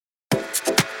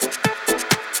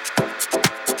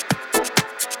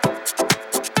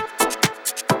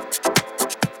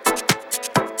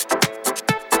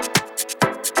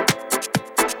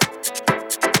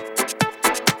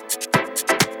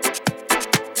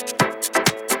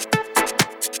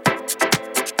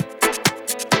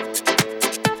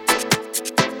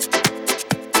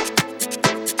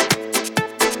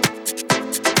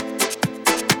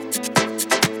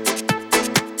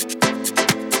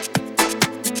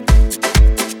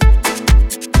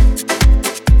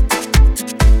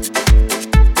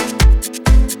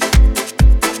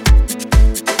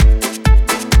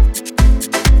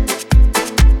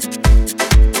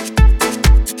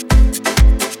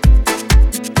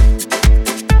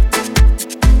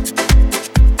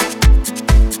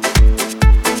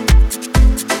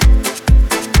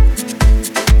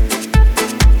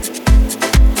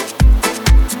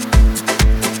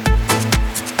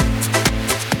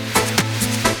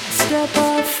Step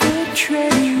off the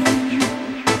train.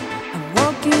 I'm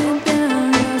walking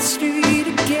down your street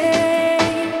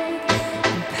again,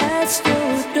 and past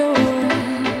your door,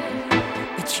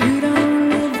 but you don't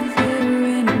live there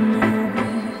anymore.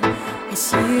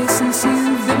 It's years since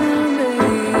you've been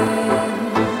there,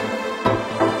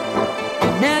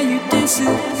 and now you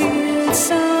disappeared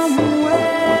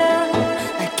somewhere.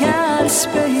 I got a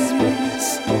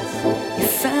space. You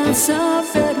found some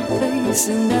better place,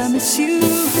 and I miss you.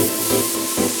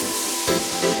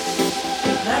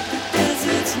 Like the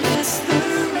deserts miss the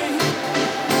rain,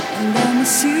 and I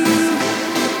miss you.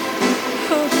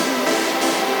 Oh.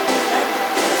 Like the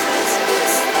deserts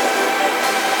miss the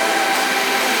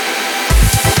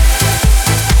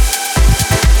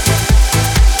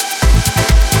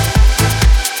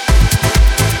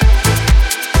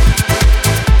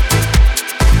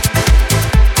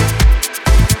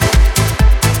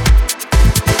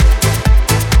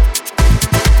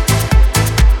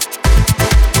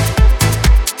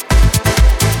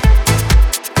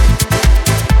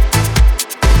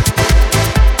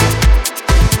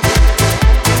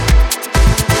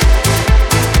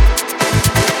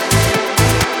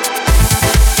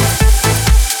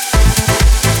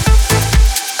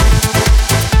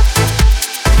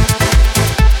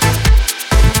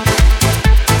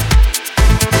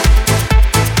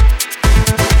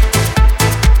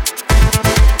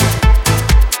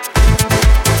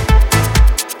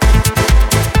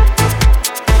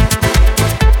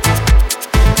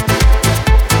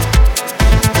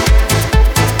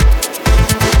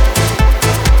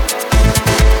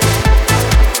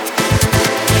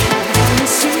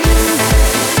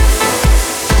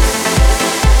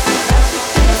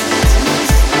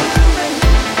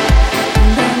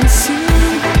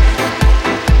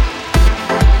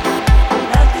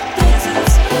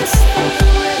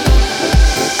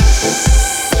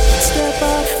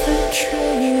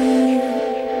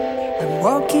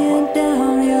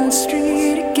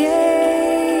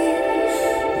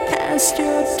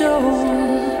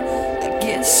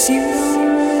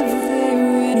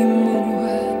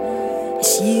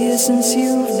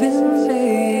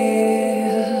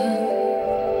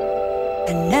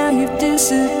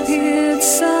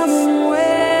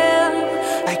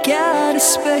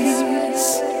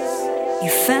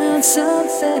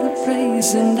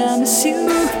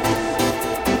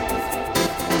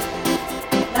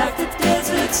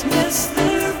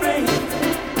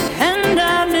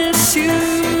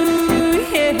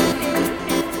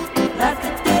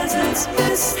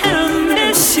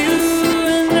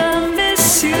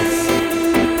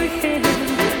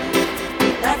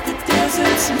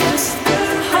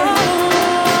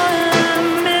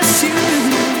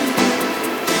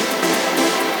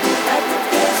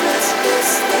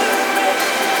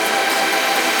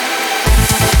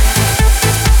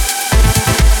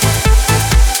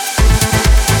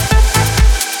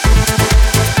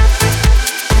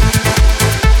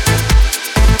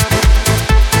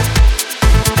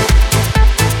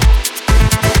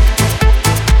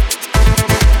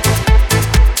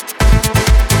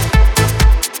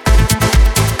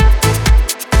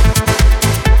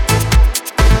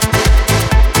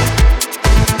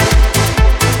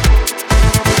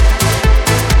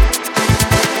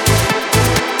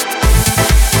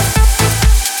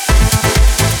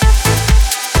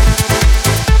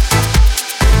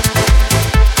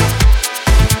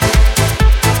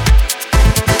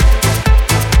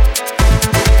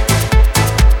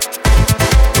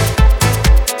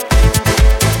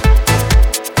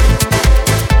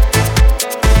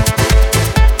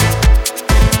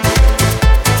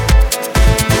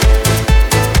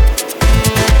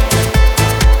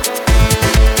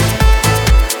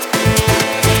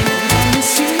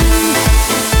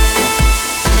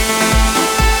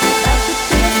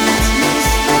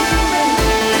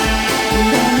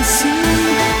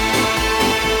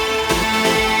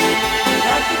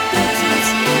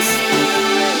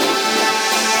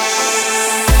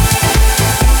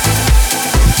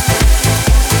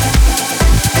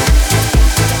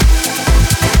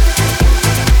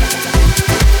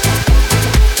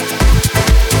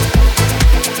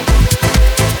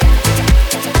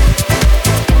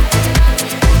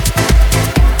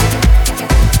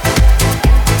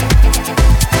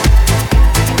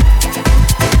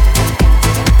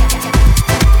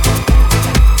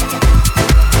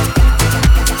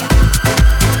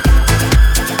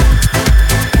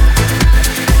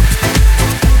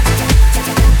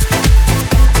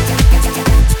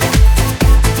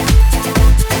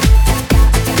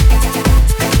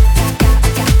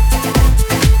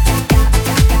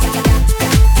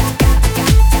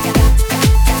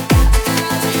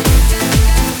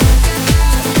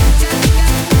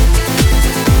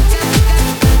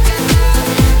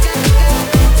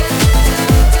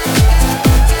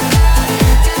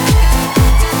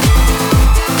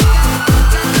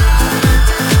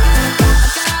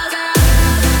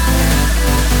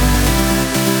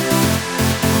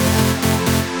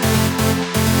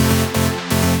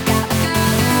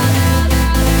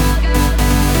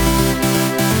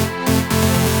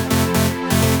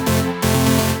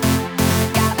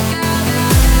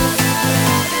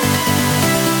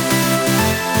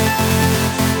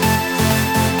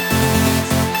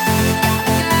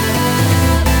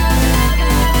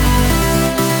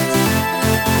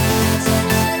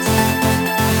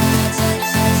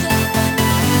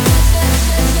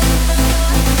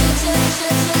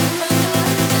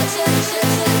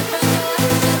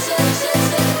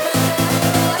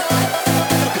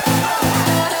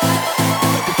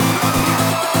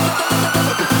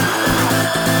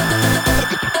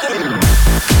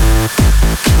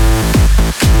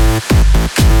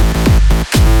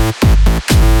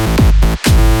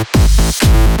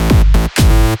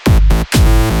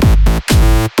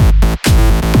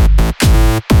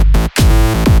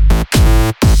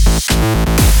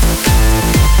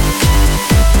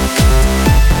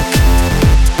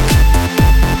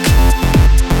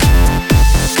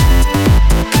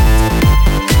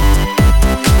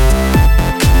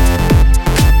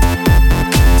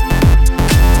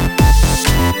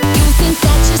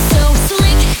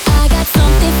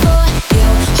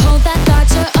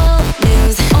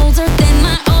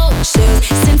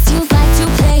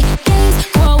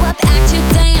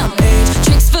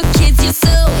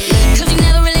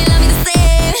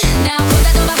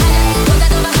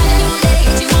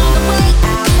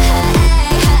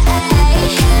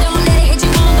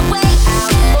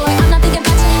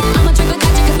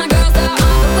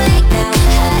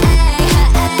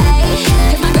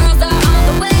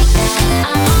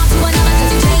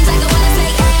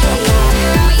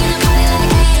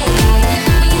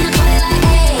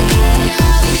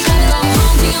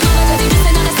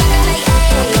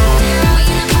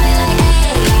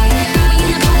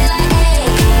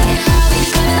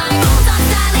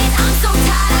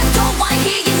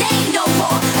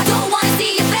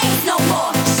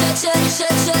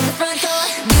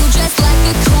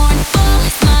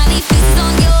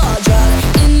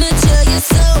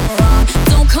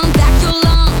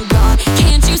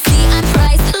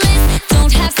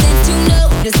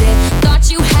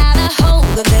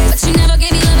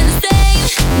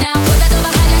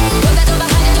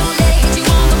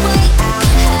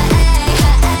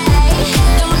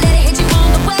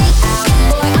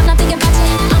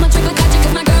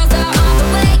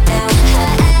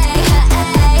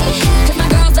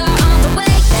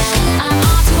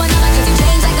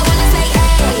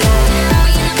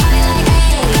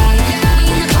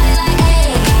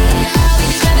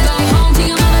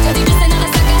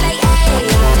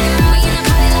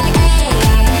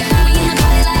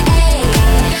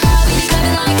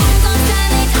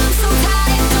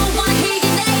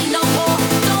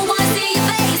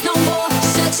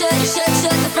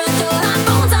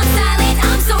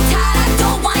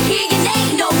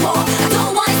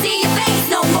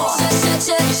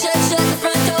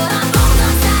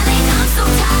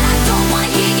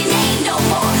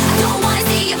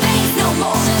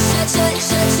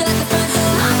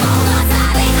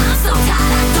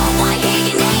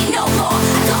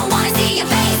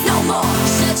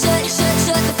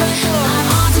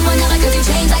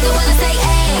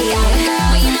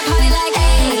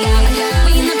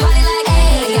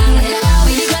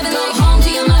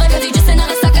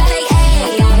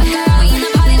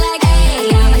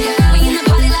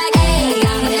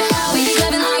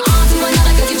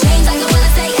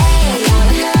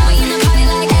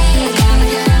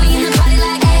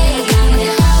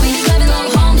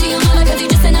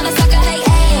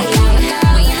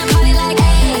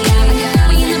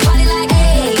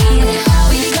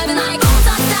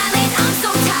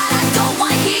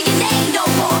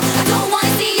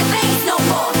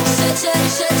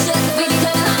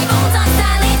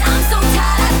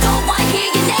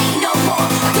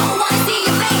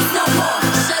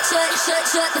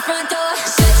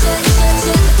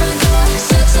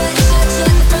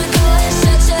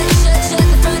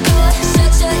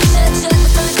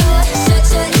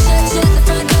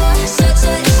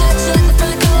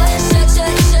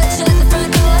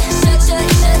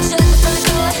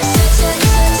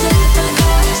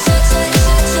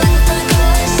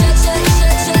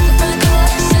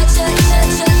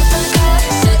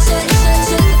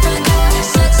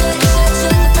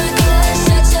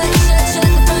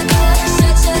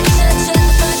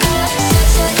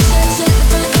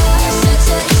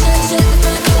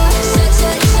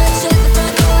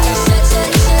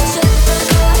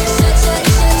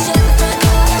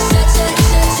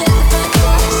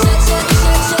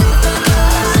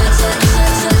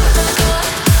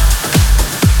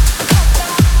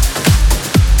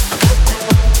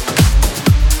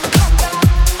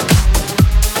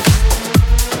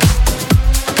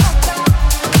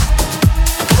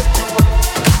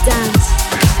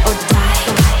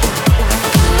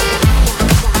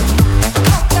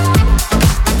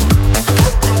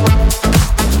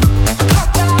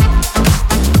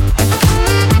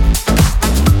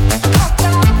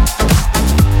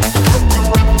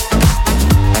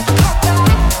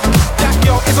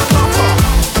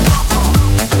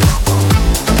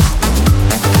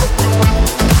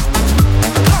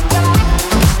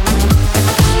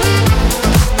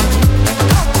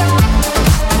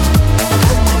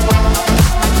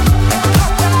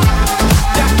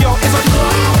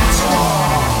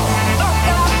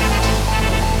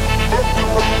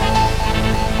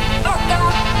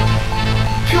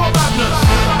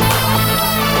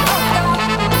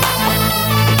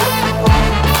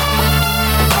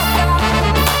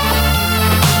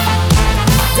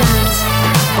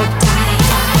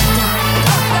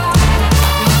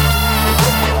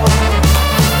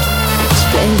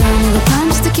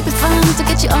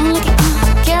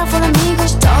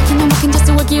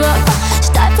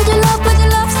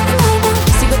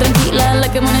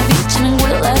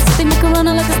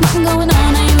something going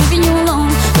on, I ain't leaving you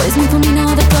alone. Boys me for me, no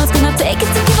other girl's gonna take it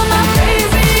to give 'em. I'm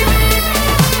crazy,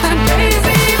 I'm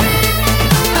crazy,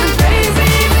 I'm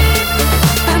crazy,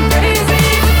 I'm crazy,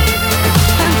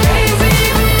 I'm crazy,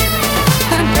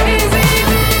 I'm crazy,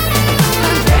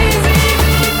 I'm crazy,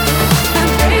 I'm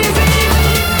crazy,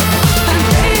 I'm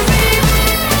crazy,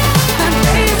 I'm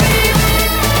crazy,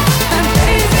 I'm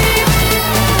crazy,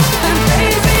 I'm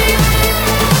crazy,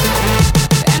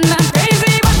 and I'm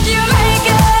crazy, but you like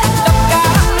it. Loca,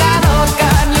 loca, loca,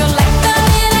 and you like the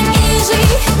feeling easy.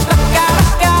 Loca,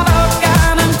 loca, loca,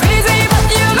 and I'm crazy, but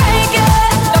you like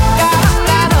it. Loca,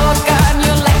 loca, loca, and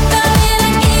you like the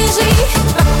feeling easy.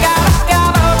 Loca, loca,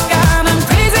 loca, and I'm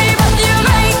crazy, but you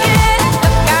like it.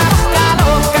 Loca, loca,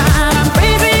 loca, and I'm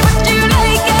crazy, but you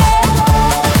like it.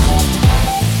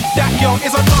 That girl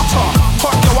is a nutter.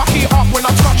 Hot girl, I heat up when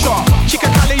I touch her. Chica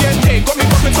caliente, got me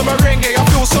bumping to merengue. I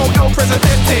feel so El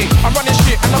Presidente. I'm running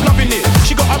shit and I'm loving it.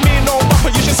 She got a mean old bumper,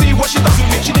 you should see what she does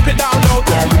with it. She dip it down low.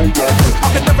 I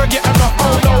can never get enough.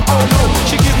 Oh no, oh no.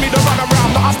 She gives me the run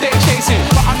around, but I stay chasing.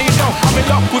 But I need help. I'm in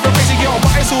love with a crazy girl,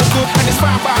 but it's all good and it's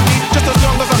fine by me. Just as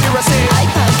long as I hear her say, I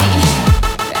party,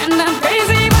 and I'm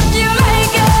crazy, but you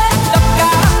like it. Loca,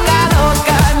 loca,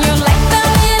 loca, and you like the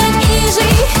feeling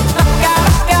easy. Loca,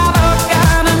 loca, loca,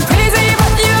 and I'm crazy,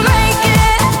 but you like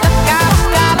it. Loca,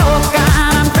 loca, loca,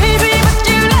 and I'm crazy, but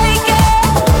you like it.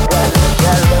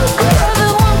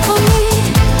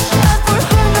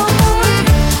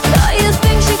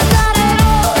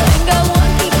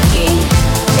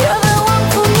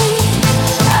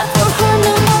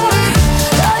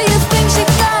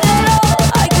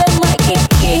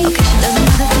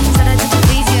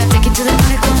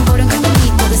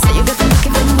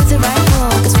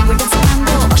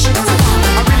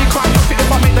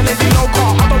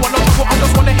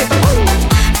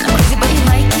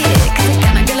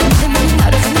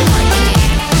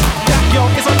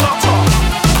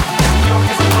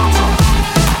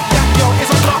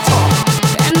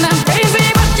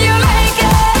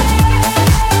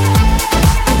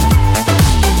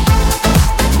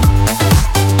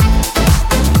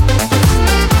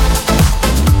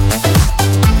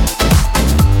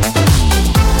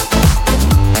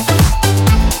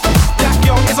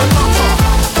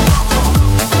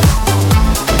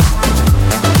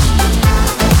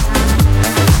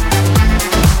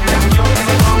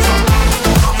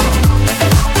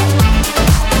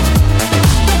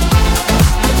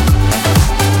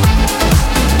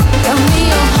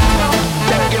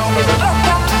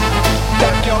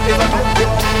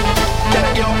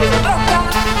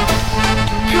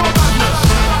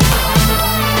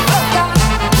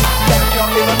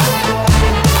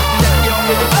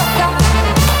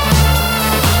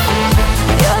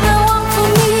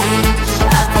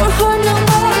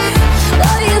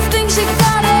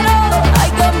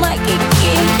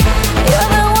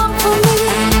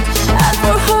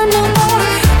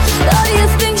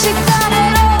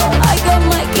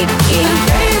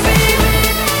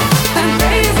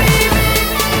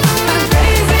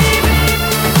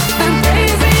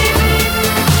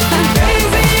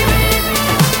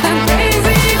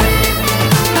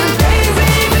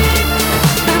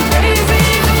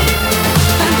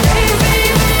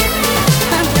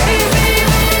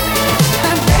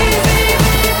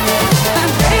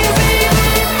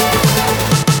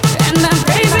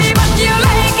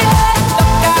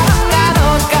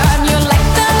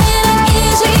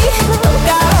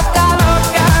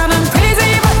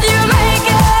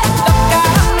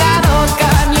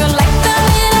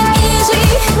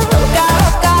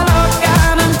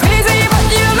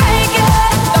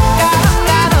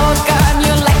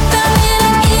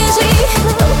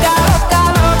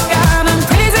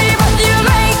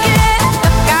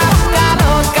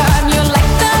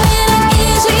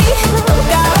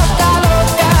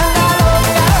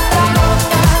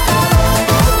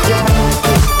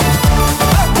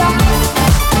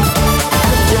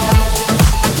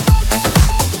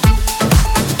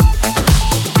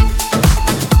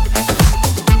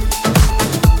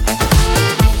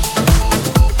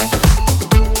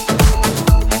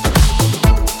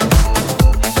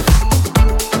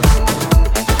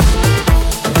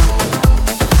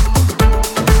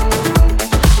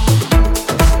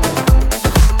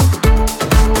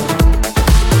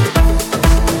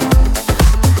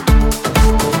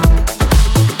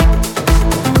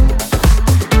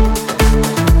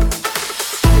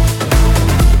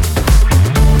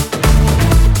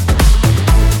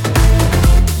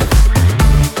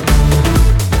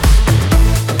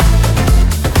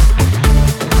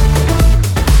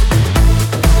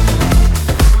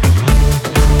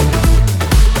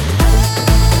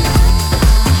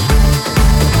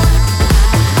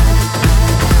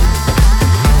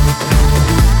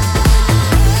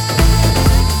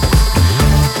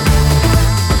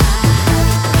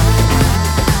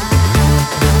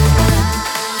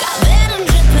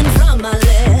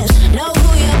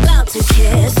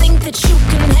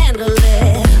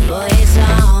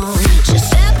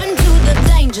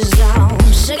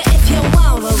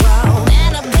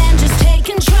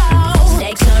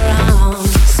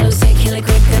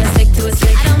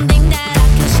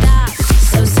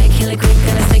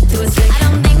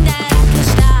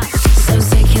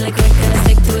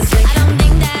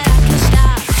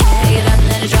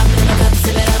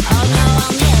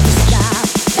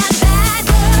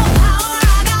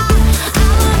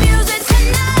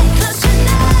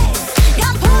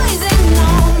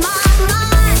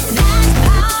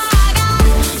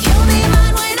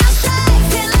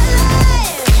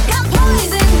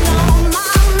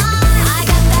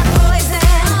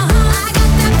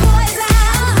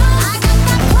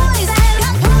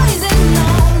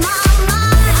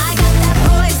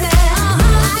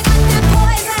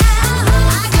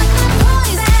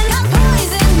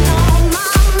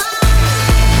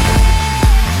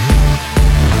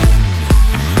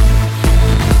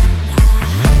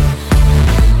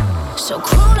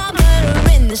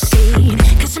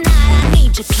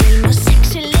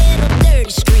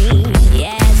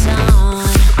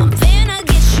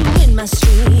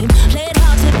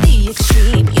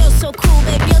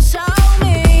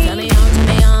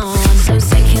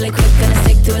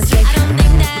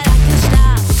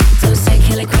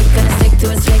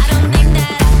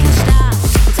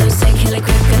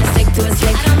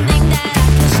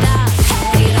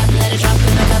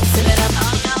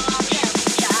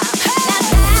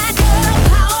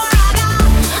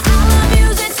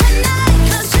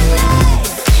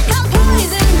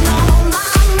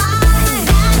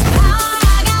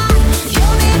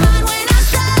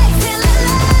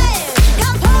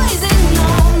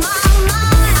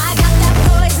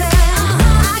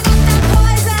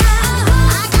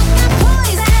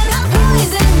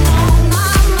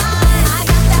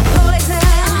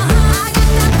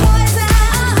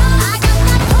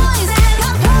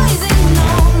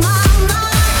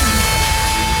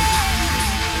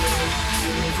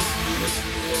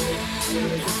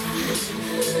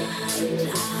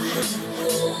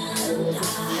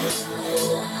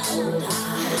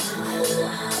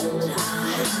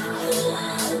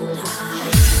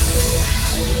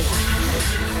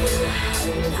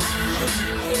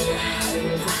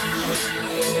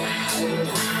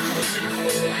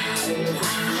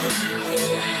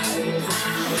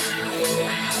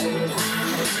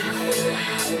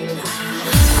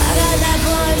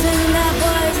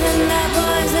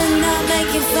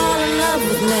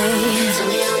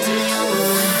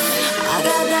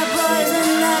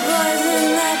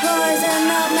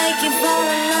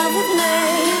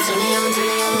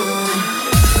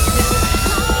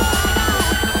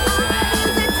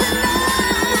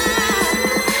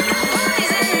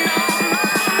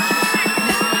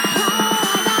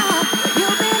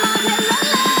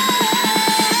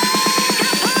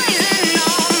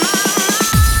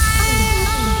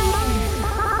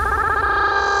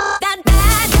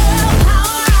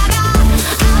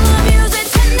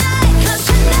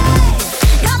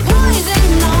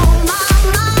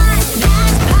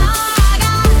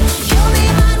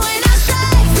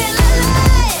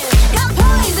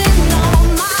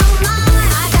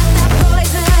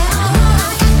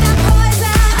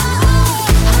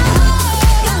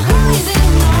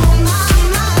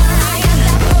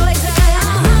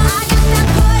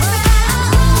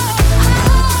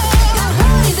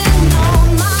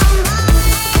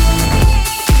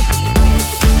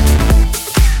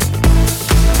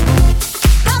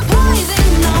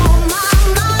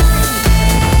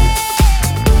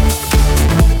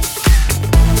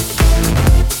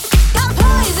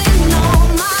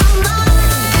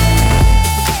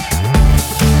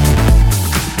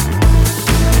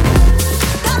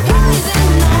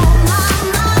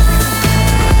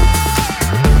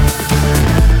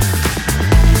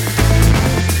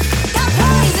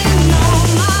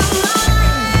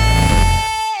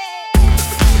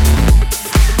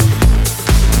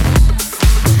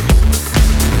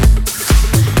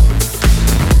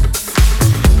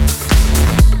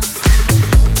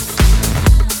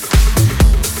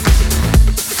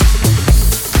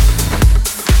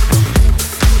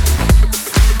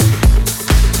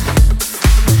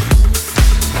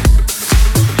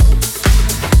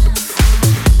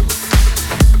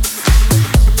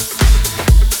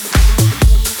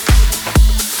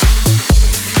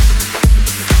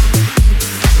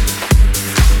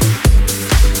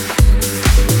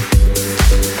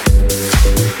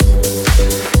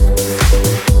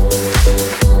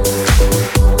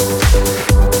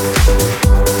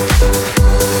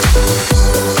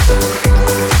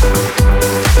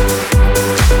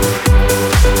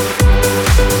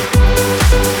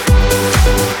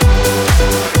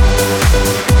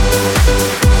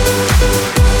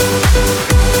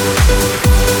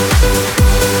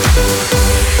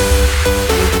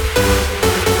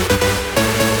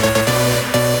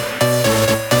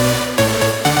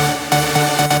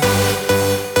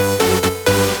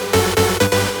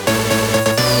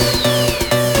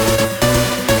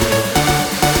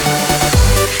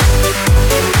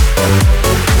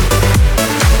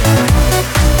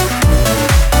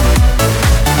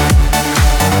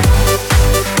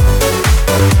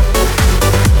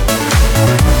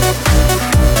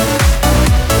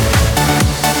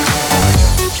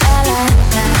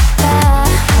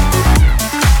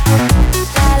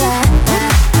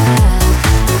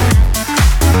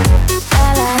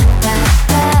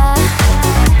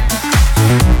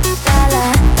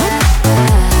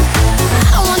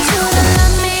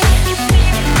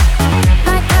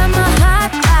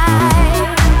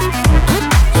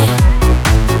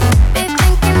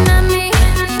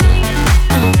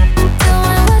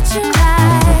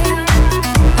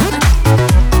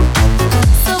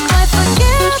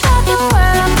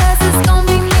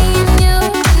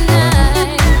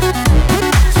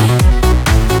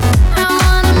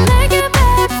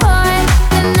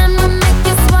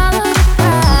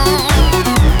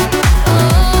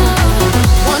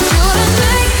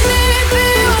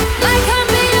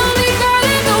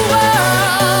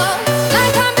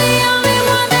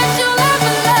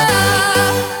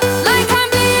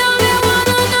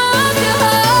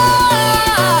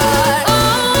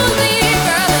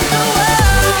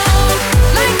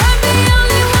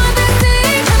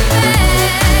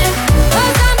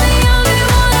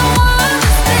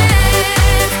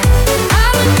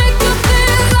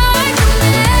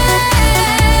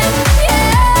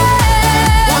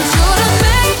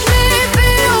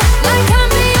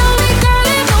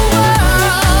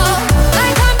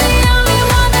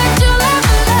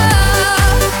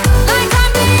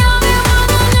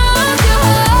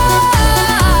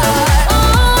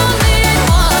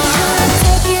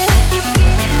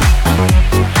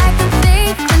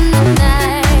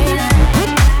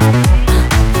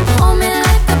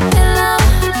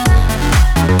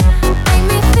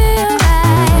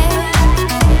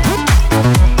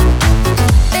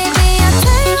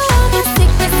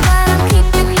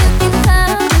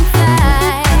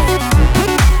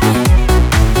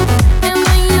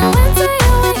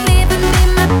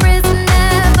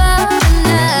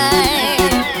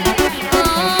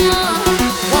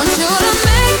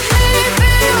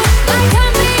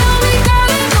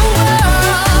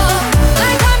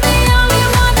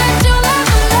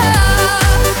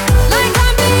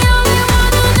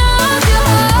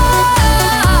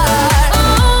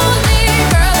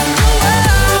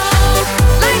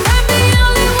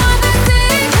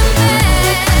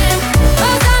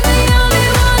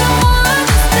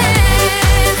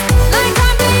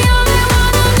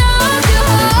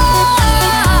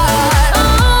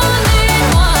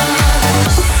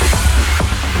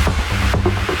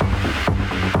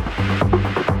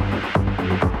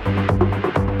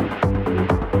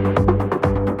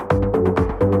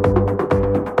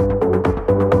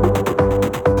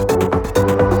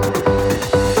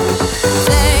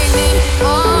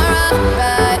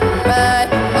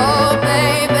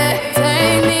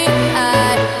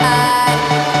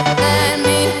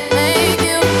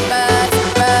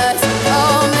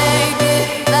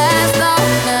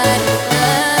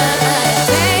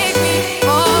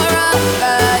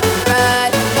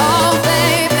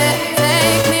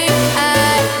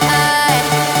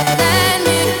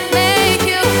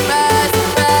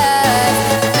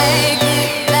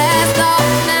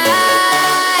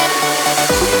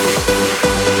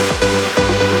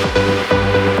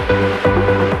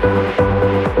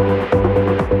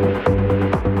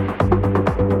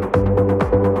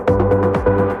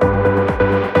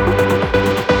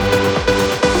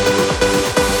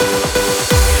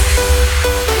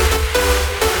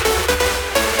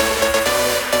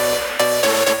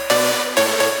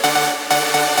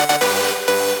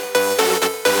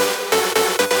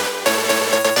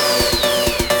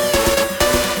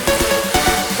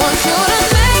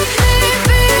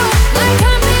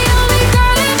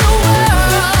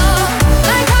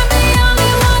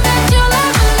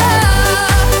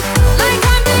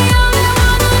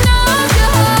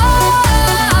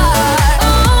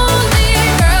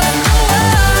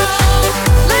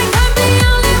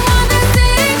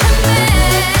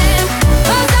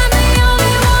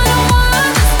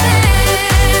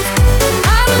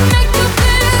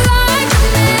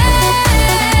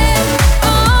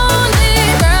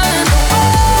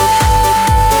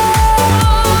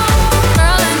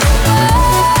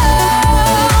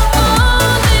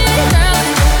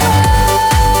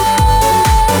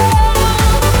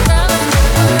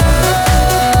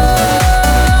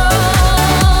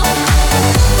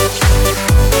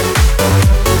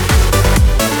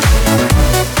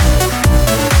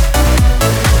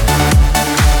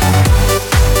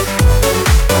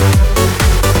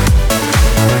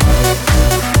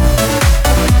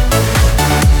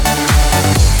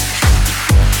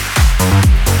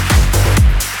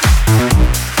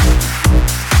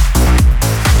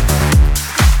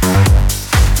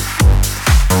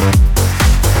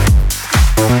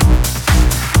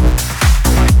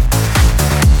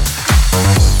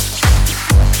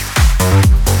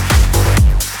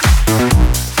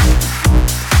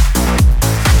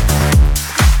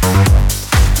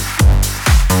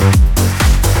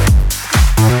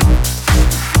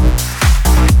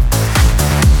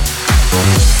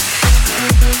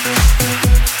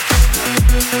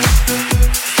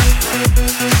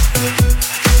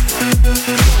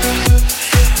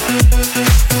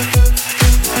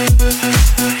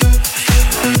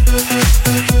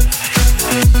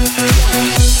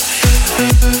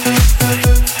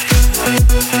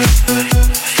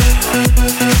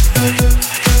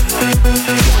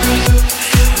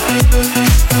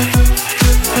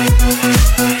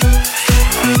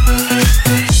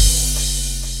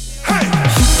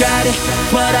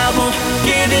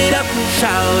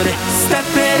 step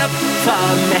it up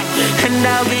for me, and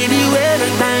I'll give you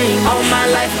everything. All my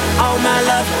life, all my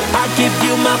love, I'll give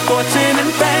you my fortune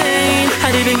and fame.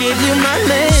 I'd even give you my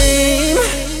name.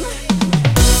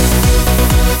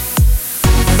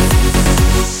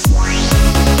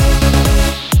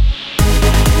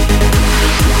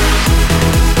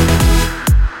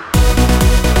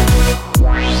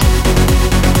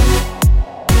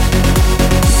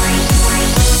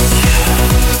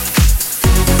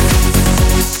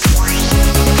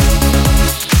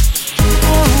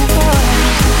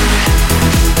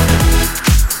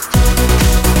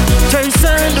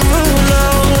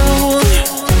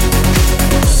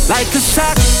 Like a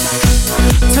shock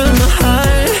to my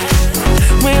heart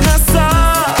when I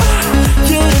saw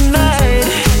you tonight.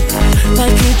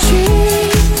 Like a dream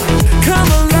come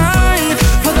alive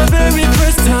for the very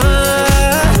first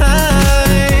time.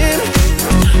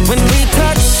 When we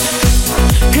touch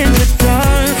in the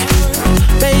dark,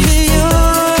 baby,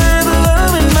 you're the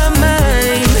love in my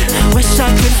mind. Wish I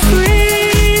could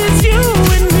freeze you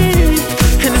and me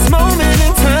in this moment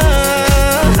in time.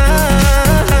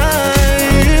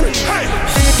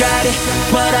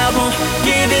 What I want,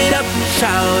 give it up,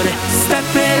 shout it, step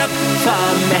it up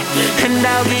for me, and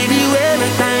I'll give you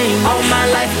everything. All my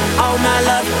life, all my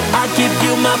love, I'll give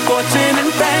you my fortune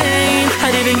and fame.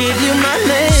 I'd even give you my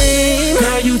name.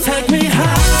 Girl, you take me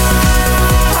higher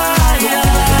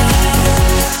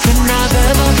than I've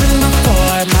ever been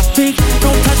before. My feet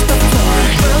don't touch the floor.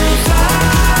 We'll fly.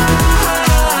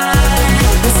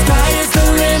 The sky is the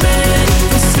limit.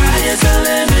 The sky is the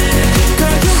limit.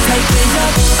 Girl, you take me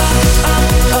up, up, up,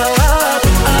 up, up,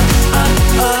 up,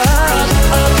 up,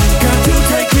 up. Girl, you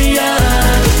take me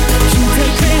up. You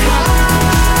take me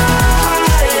higher.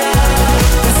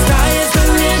 The sky is the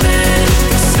limit.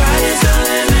 The sky is the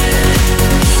limit.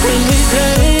 When we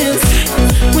dance,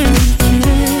 when we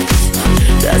kiss,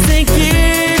 doesn't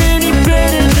get any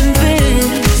better than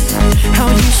this. How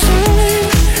you shine,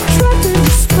 trapped in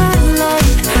the spotlight,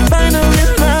 finally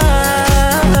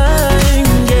mine,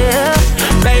 yeah.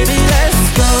 Baby, let's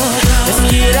go, let's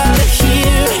get out of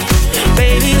here.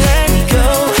 Baby, let go,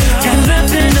 got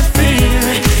nothing to fear.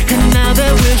 And now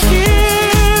that we're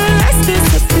here, let's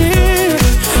disappear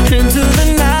into the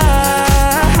night.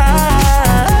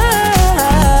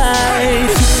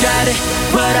 You got it,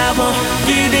 what I want,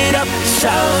 give it up,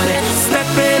 shout it, step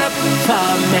it up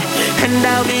for me, and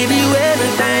I'll give you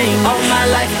everything. All my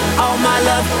life, all my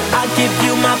love, I'll give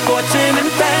you my fortune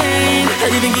and fame.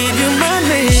 I'll even give you my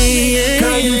name.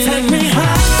 Girl, you take me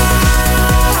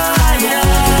higher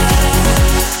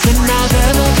than I've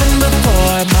ever been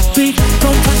before. My feet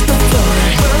don't touch the floor.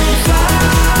 We'll fly.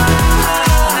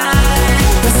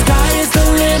 The sky is the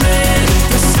limit.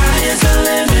 The sky is the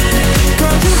limit.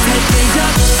 Girl, you take me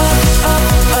up, up, up,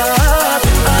 up,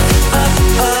 up, up,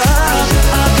 up,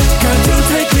 up. Girl, you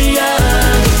take me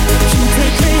up. You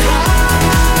take me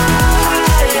higher.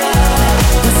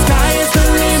 The sky is the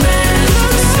limit.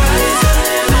 The sky is the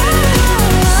limit.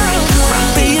 My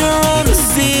feet are on the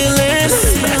ceiling,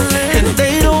 and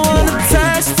they don't wanna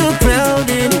touch the ground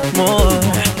anymore.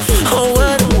 Oh,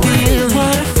 what a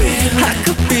feeling! I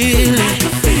could feel it.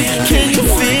 Can you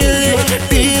feel it?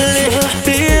 Feel it?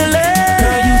 Feel it?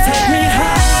 Girl, you take me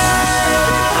higher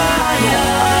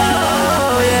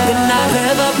than I've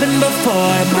ever been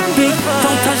before. My feet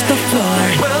don't touch the floor.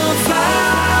 We'll fly.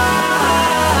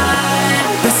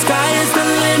 The sky is the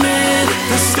limit.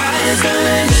 The sky is the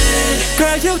limit.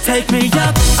 Girl, you take me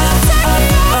up, up, up,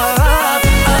 up,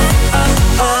 up, up,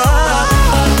 up,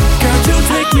 up. Girl, you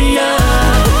take me up.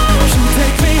 You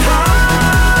take me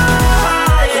higher.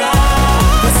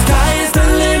 The sky is the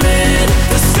limit.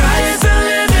 The sky is the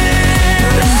limit.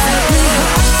 You take me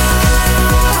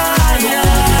higher.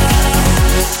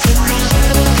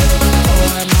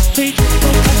 My feet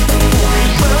don't touch the floor.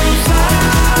 We'll fly.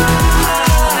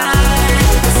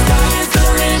 The sky is the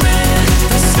limit.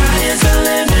 The sky is the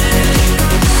limit.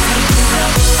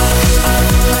 Up, up, up.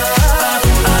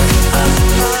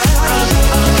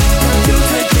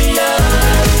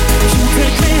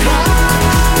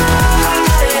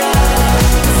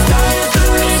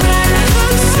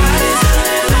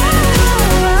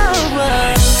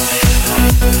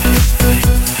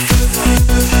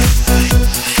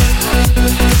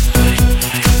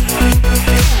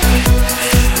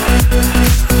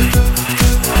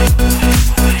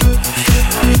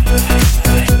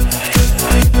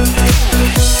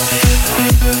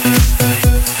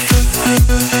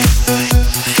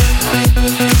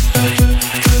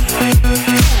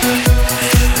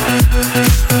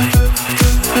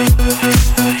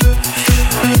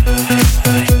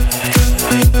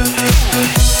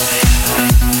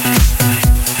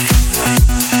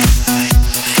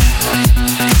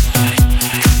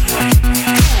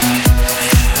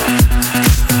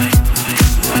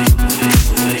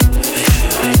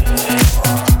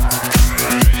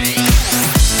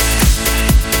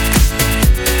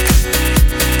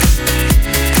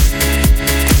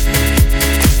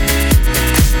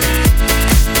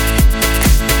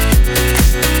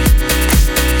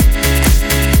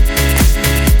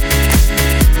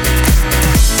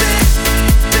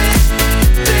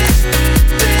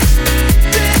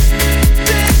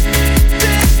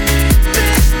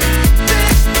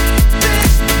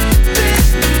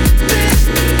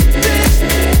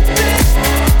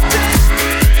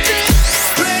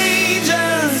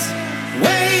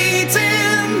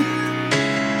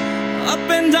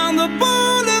 the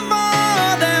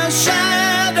boulevard, our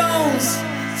shadows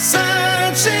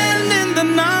searching in the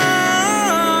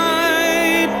night.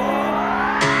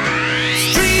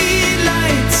 Street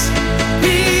lights,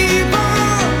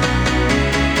 people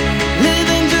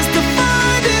living just to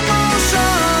find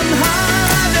emotion,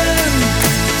 hiding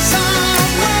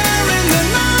somewhere in the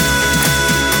night.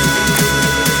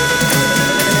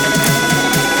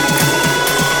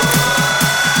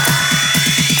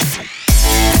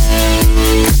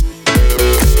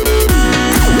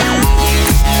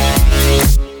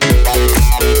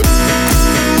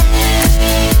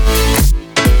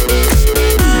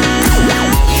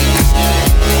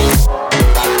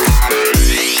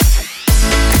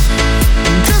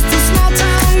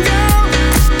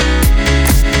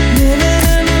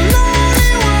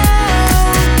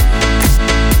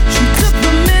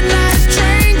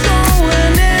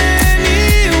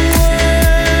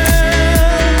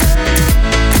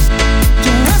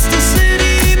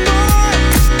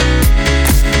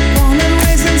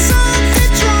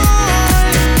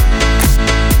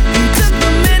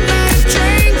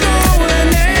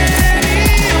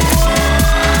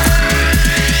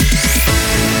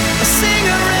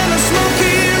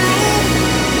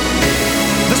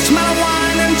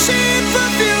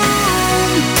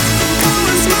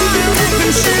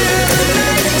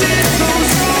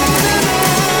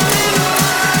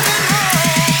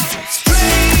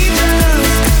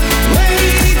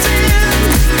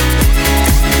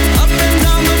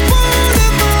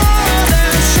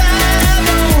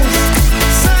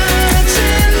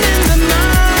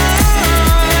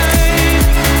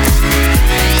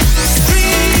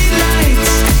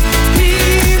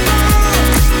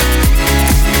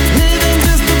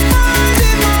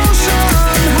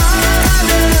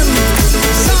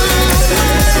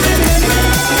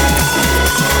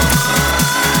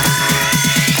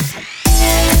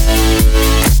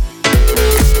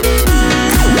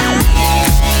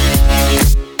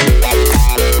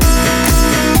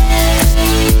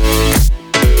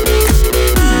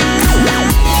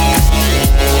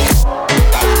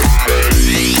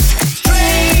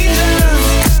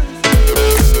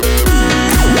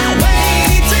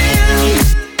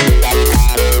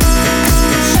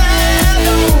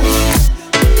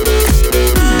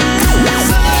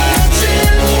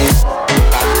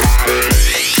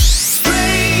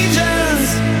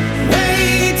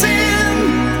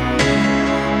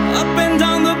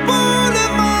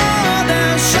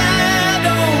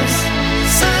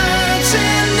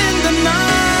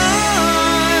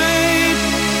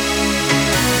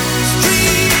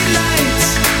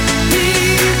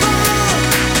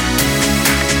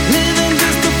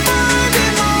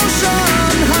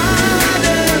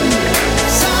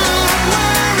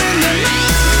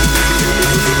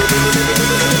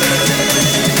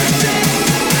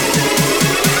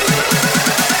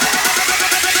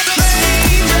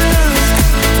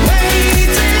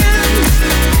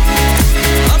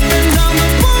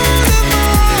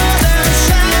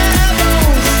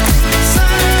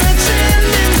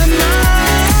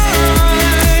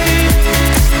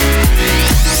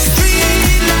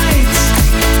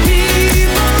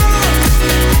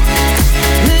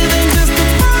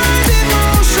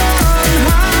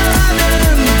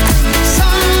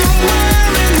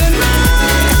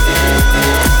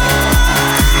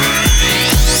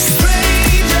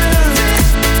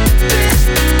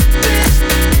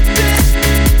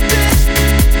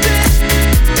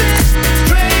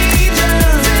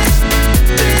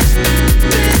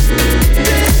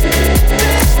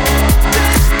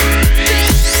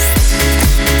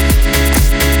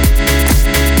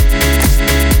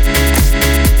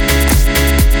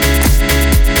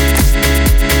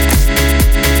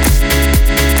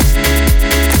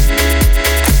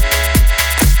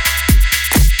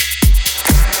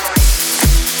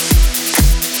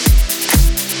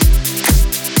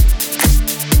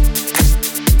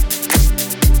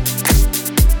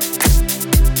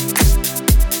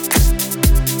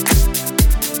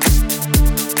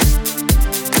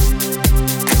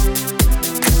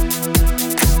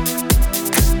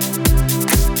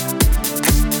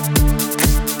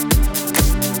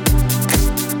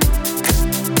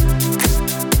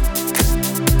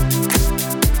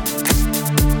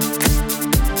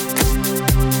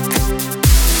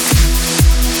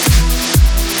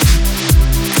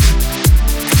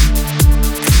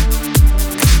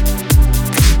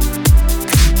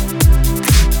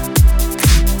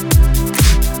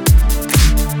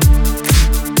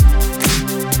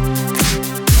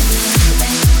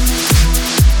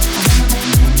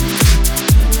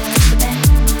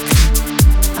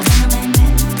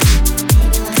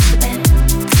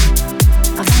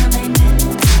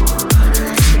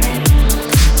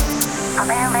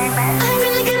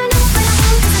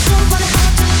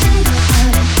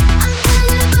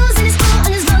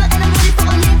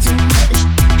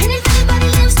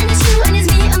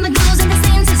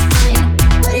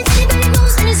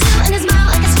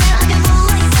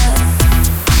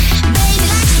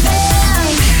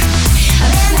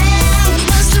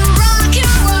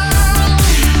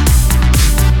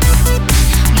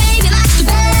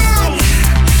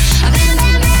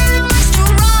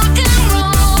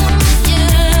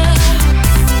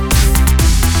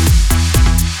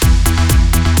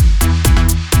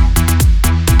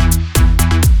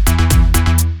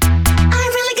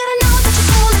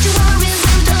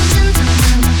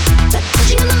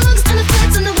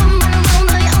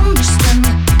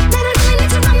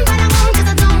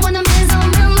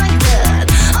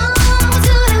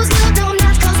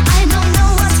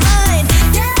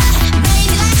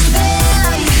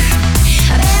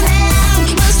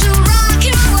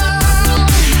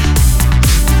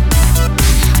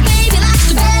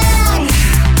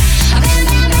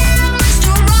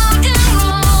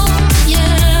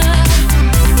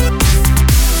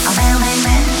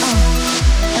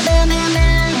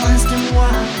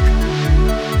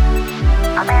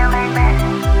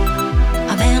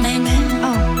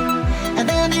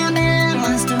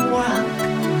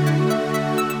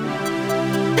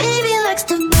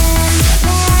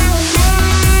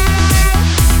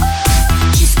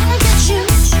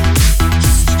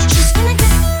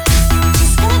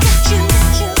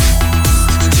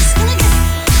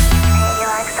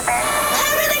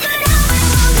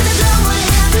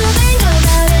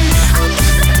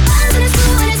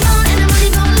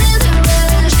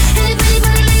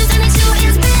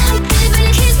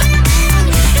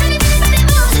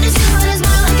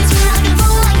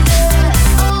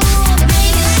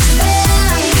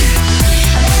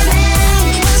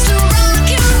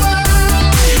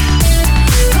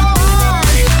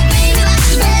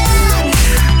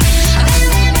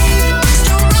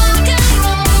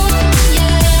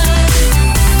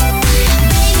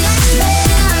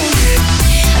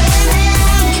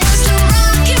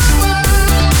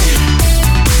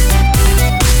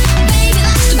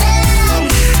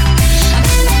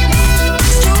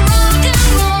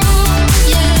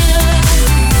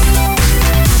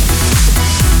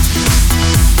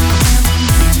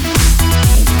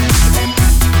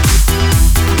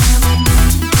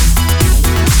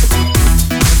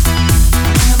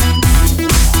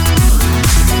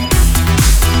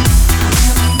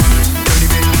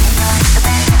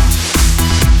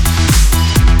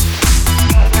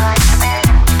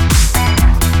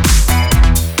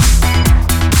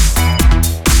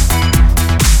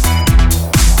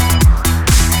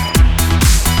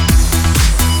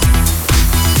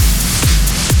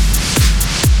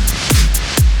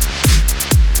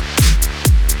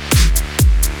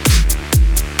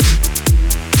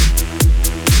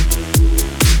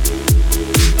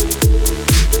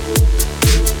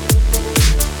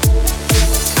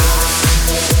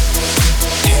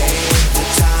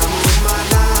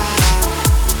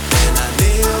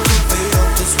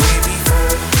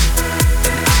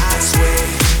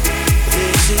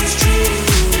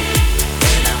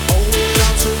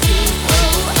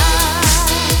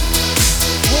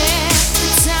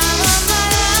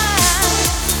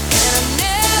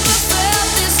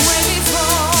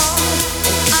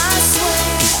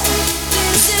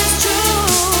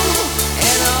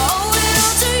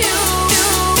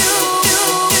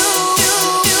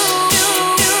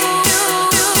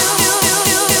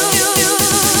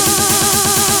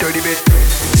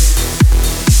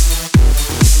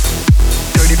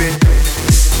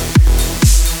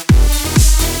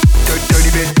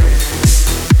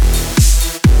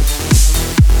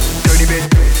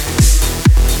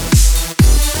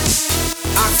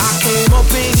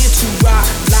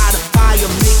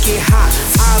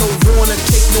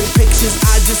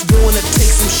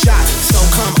 shot. So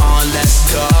come on, let's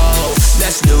go.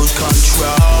 Let's lose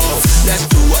control. Let's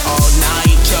do it all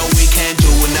night till we can't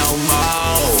do it no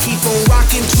more. Keep on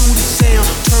rocking to the sound.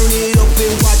 Turn it up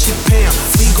and watch it pound.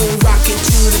 We gon' rock it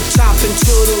to the top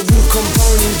until the roof come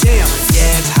burning down.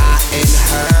 Yeah, it's hot in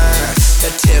her. The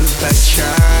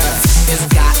temperature has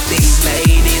got these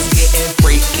ladies getting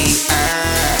freaky.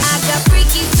 I got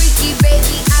freaky, freaky,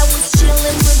 baby. I was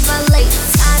chillin' with my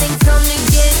ladies. I didn't come to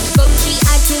get bougie.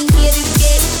 I came here to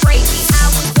get crazy. I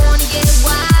was born to get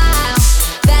wild.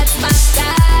 That's my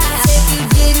style. If you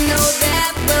didn't know that,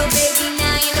 well, baby,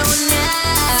 now you know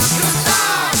now. 'Cause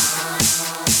I'm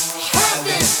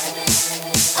having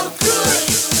a good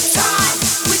time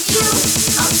with you.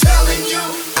 I'm telling you.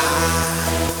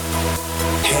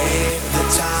 Had the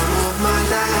time of my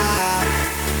life,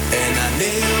 and I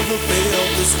never felt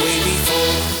this way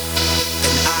before.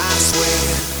 And I swear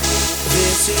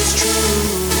this is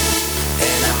true,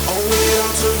 and I owe it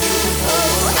all to you.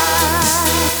 Oh, I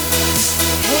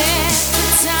had the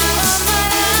time of my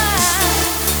life,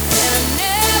 and I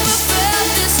never felt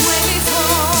this way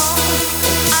before.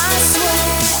 I swear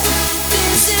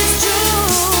this is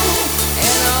true,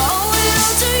 and I owe it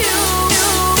all to you.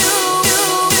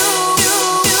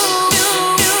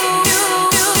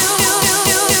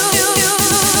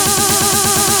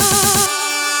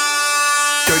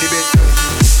 Dirty bit.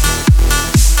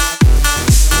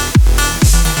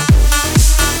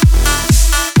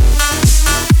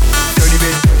 Dirty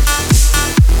bit.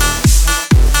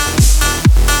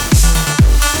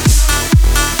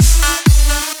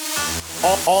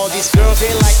 All these girls,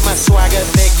 they like my swagger.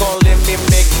 They calling me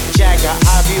Mick Jagger.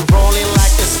 I be rolling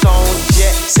like a stone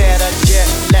jet, set a jet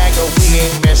lagger. We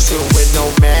ain't messing with no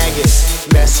maggots,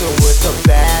 messing with the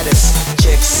baddest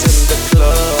chicks in the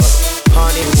club.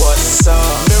 Honey, what's up?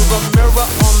 Mirror, mirror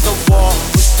on the wall,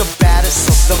 who's the baddest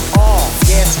of them all?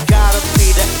 Yes, gotta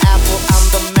be the Apple, I'm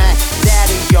the Mac.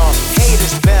 Daddy, y'all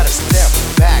haters better step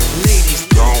back. Ladies,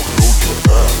 don't hold your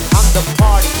back. I'm the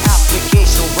party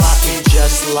application, rocking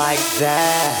just like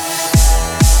that.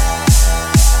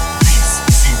 This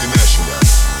is International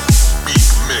Big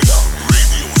Mega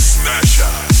Radio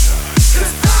Smasher.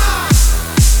 'Cause I'm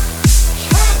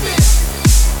having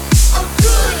a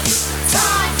good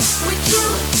time with you.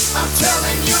 I'm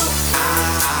telling you.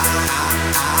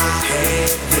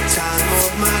 Had the time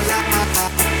of my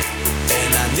life,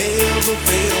 and I never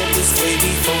felt this way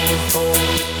before.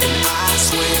 And I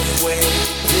swear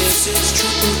this is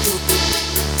true,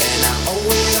 and I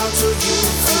owe it all to you.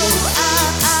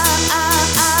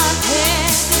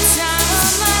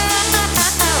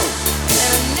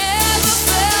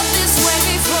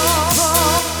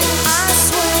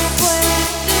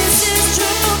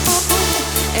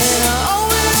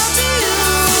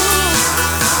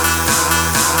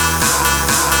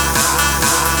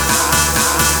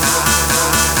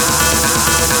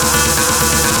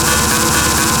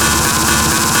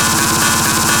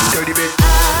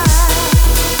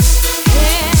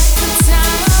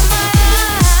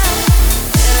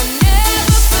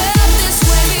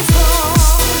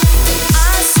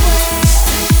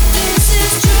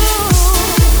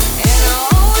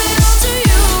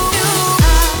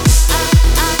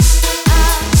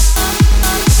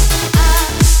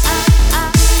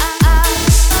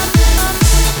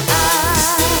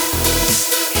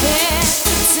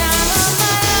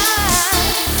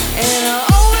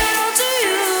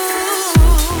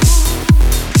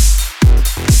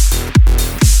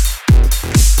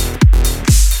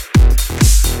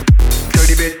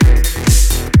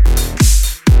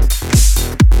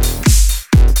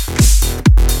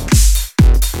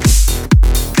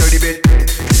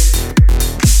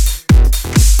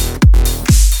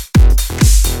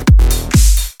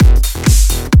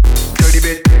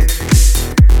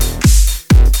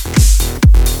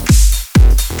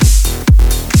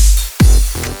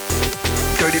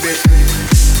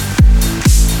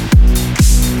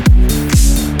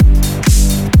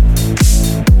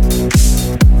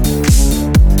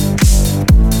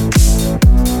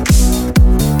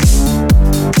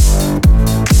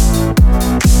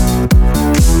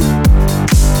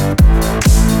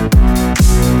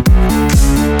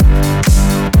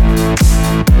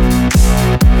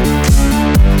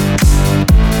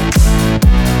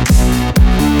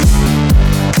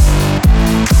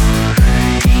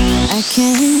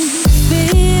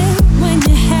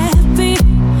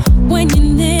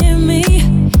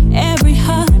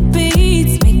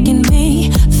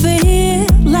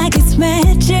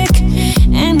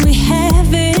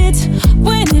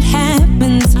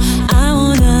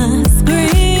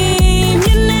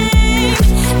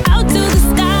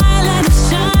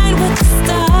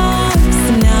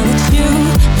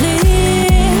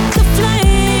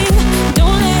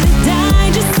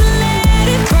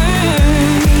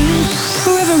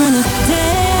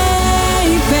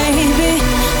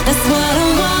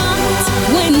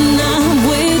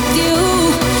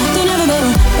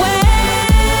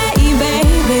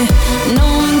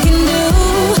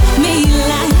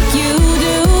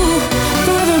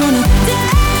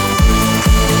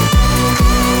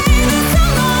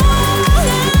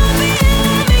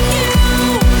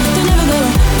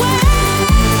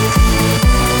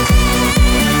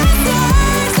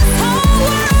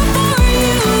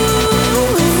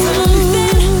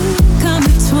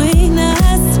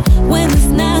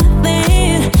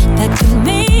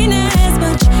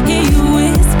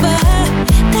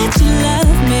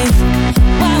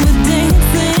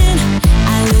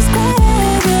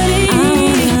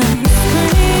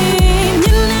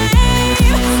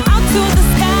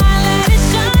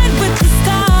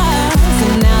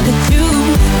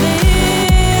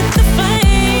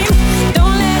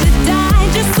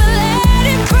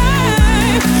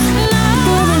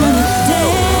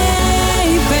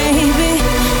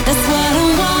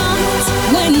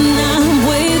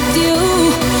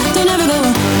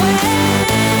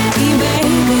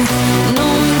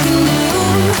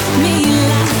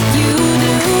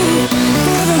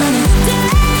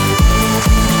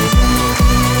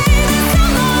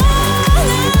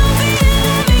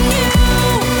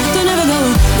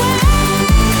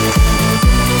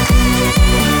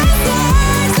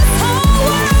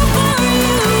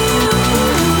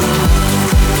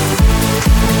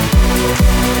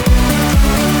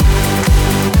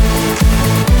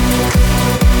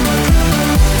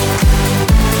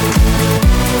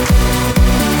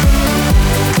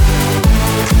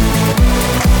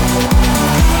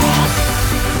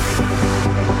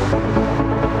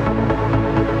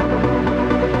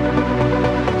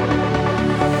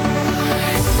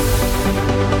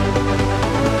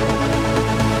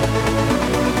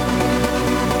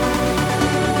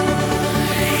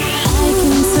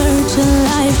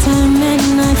 time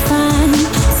and I find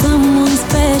someone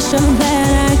special that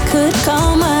I could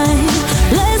call mine.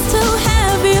 Blessed to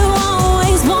have you,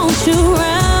 always want you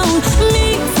around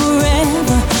me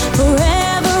forever,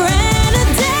 forever and a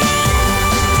day.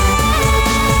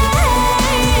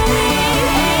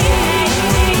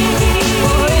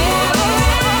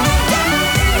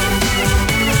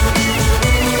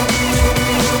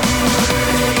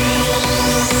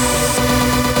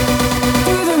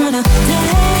 Forever and a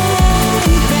day,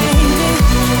 baby.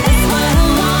 That's what I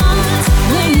want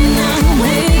when I'm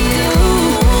with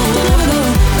you.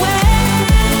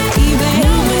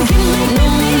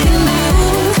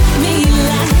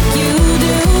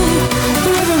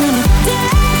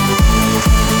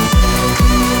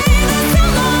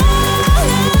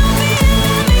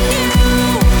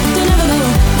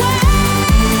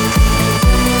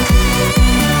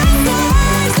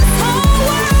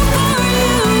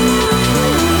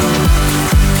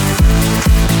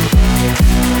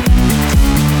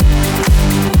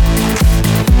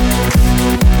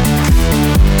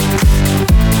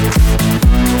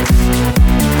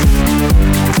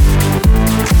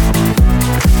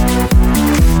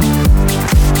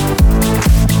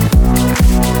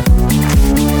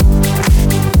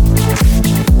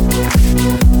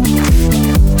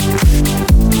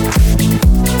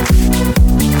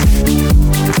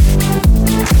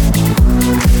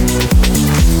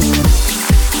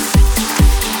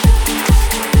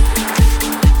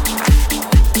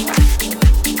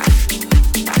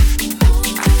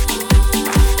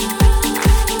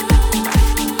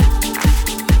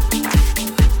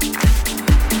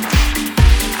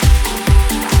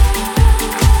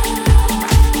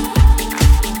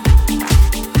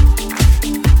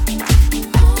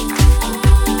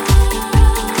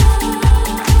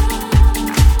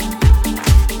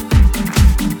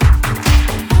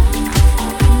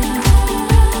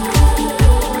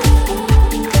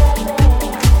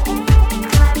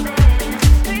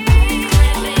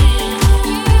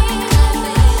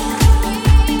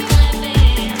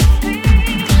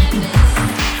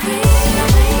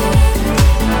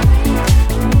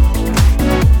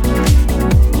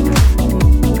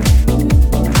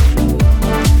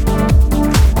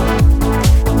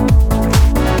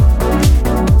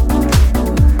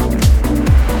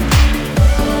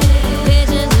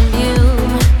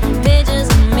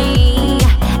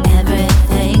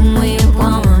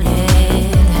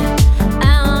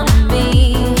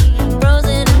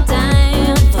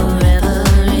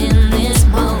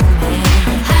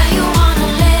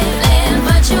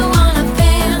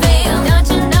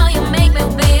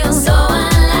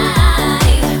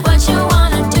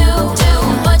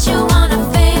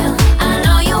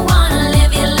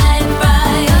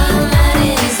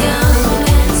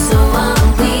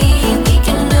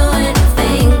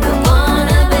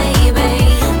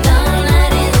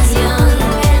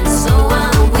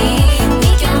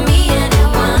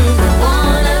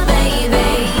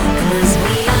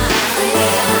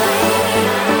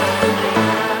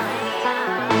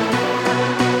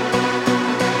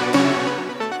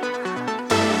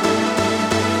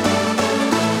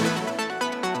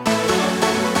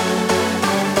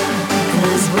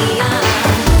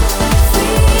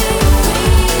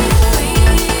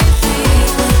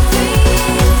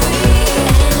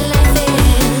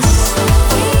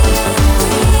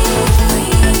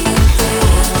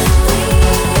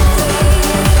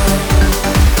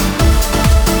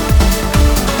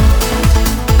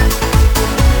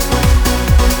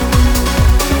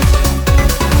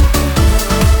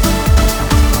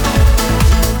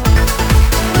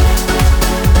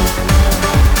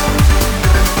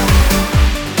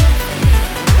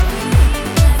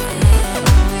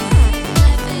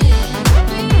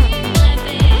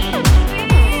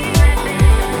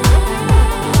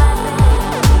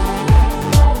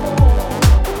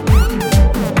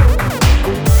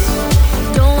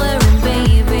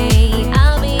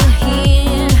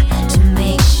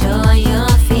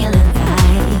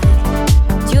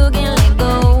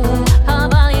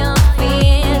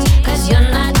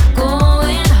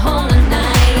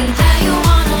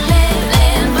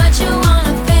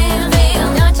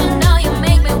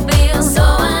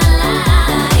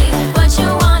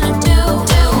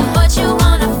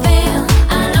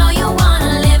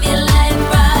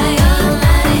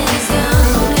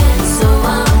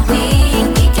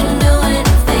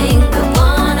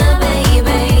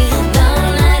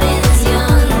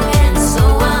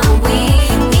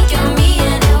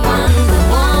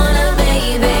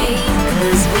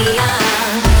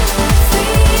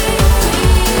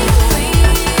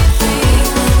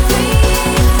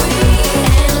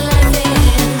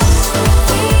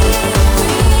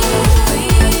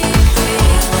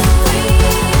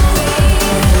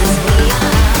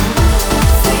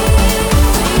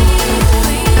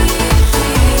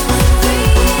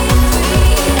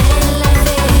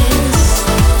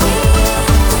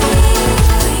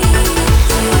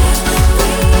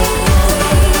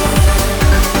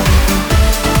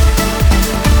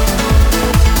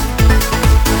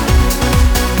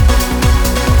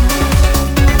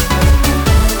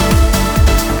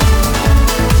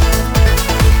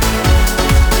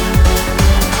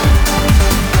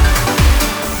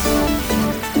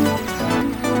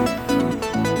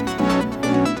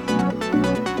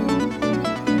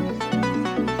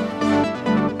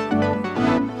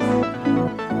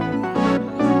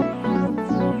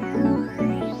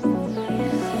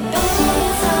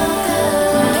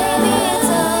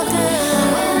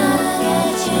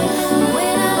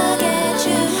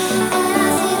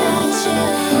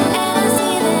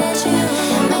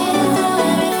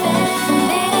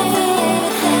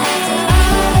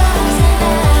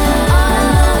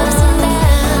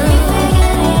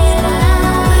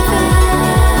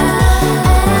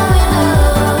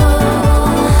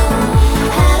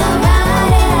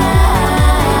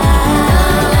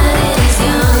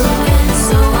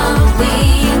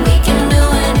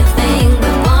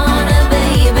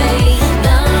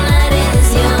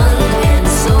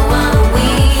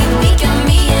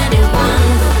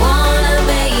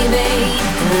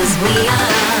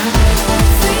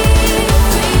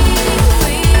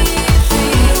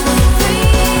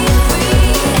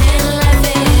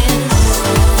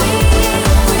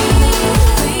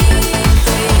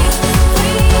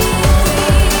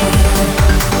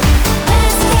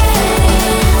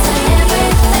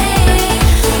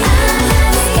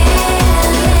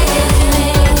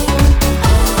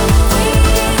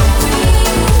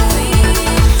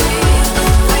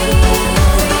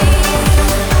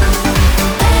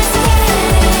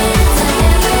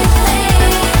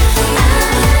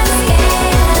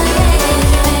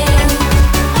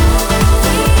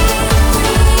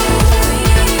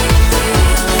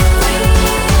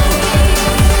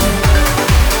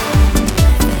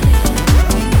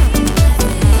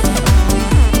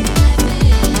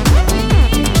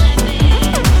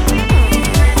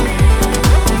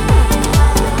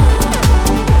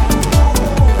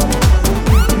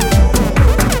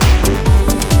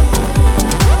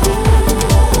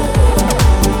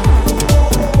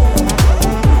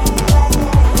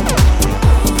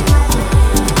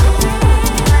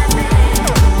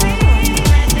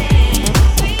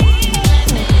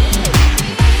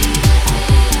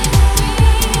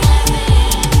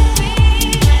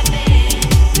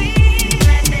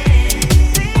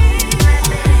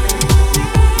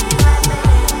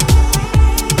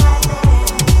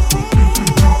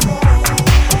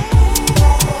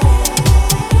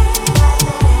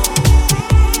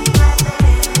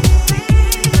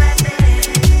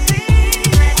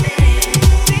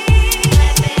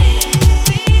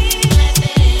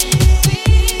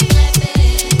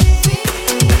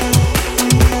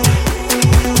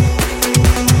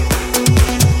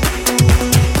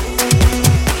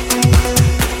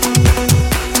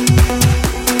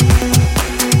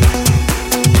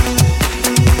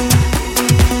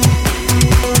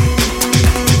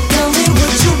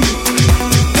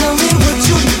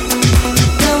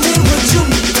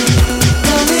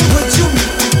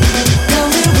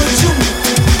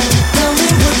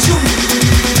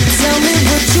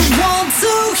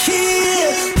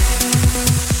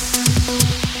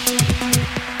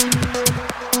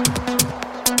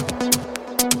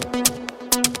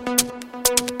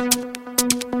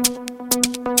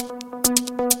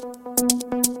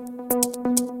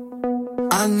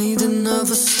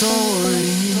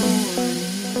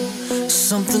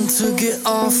 something to get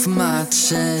off my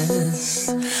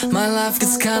chest. My life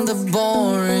gets kinda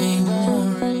boring.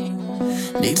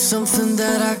 Need something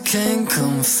that I can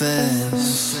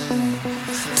confess.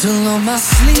 Till on my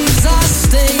sleeves I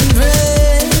stay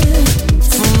red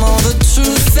from all the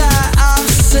truth that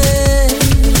I've said.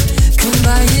 Come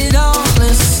by it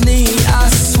honestly, I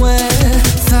swear.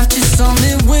 Thought you saw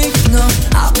me wink, no,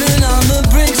 I've been on the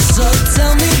brink. So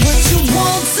tell me what you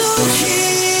want to hear.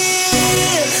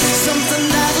 Something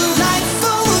that'll like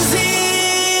those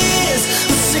ears.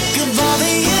 I'm sick of all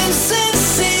the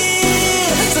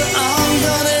insincere. So I'm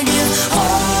gonna give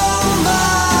all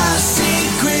my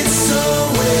secrets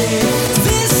away.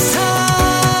 This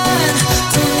time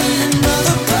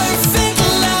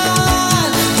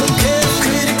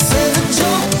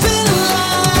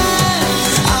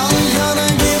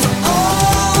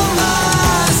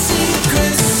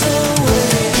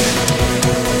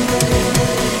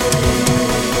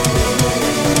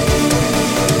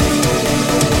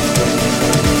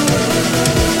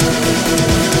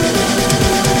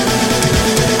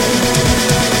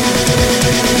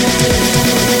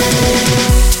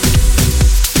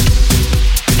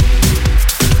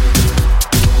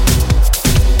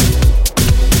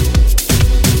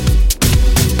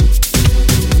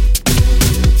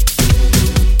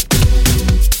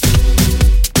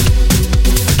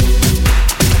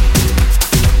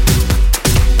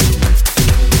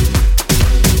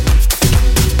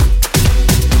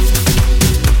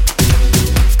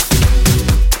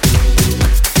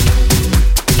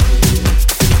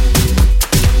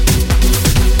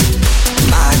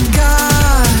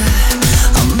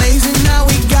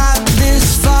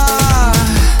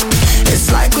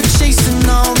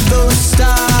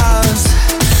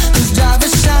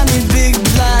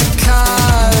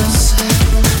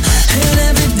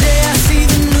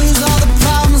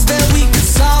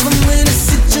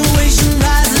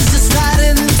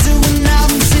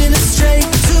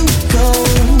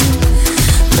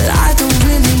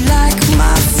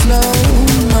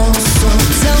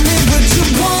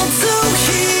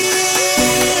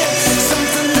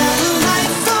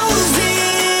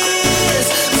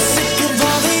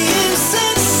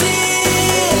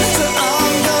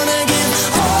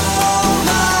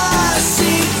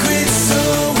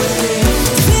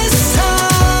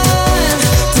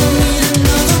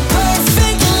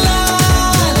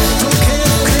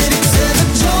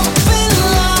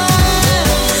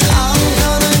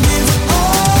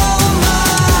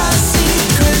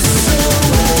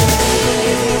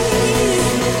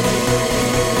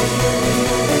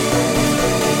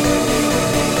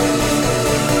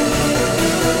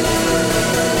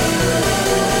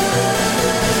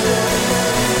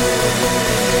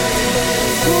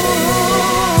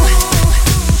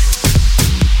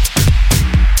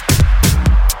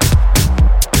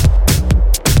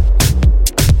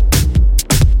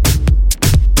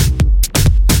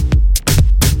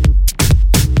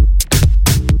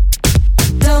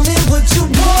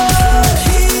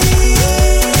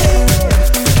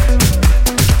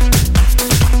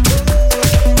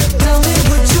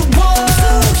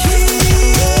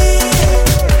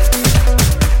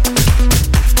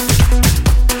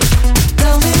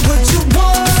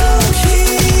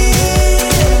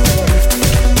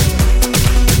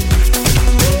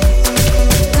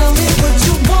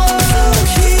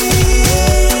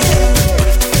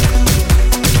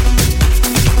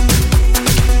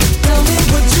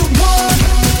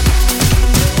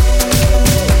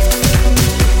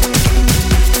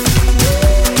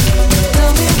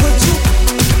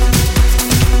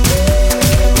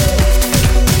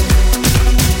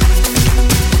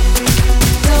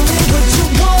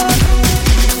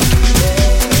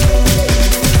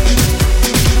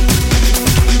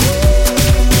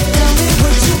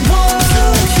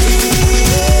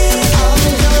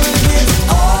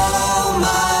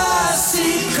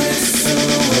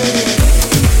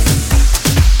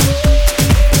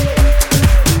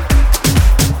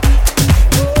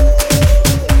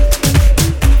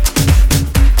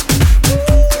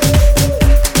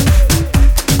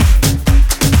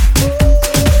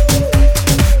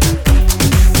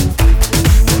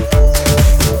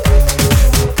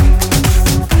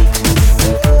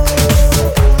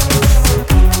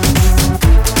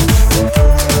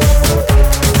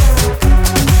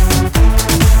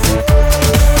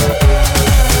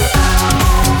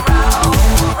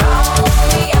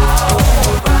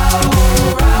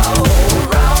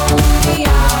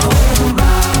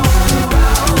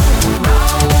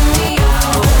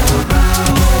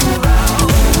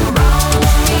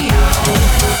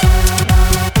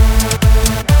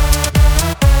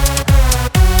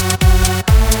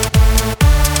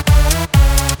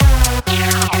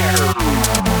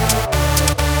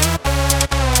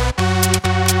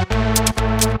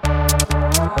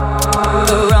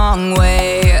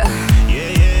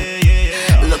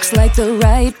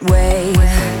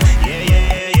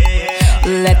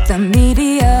the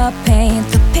media paint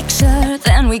the picture,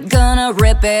 then we gonna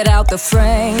rip it out the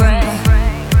frame.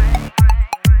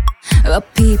 A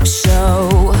peep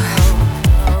show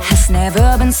has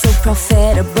never been so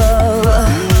profitable.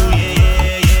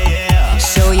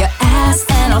 Show your ass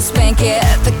and I'll spank it,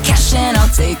 the cash and I'll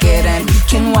take it, and you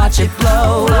can watch it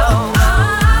blow.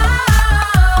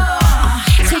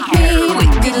 Take me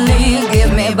wickedly,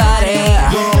 give me body.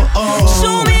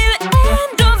 Show me the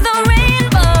end of the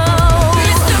rainbow.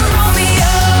 Mr.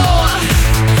 Romeo,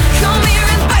 come here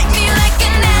and bite me like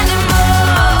an animal.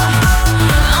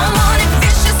 I want it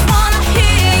vicious, wanna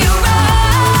hear you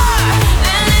roar.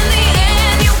 And in the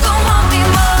end you gon' want me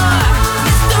more.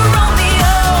 Mr.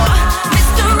 Romeo,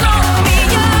 Mr.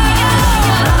 Romeo.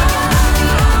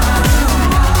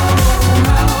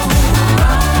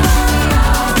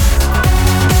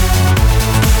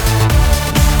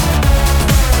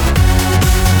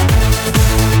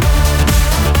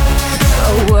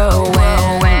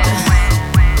 Whirlwind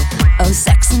of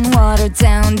sex and watered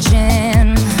down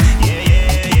gin.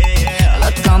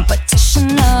 A competition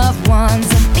of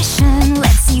one's ambition.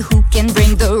 Let's see who can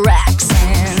bring the racks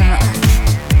in.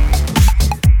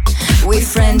 We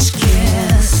French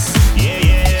kiss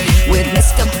with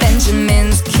Mr.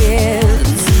 Benjamin's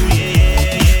kids.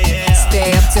 Stay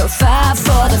up till 5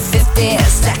 for the 50.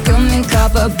 Stack 'em in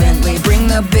copper Bentley. Bring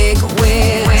the big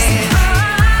whiz.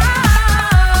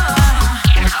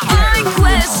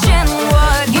 Question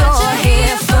what you're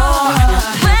here for.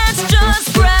 Let's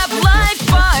just grab life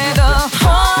by the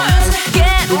horns.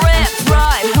 Get ripped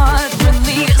right, heart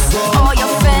release all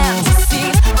your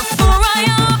fantasies before I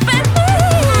open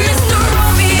Mr.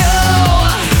 Romeo,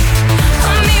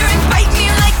 come here and bite me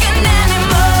like an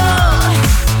animal.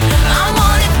 I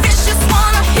want it vicious,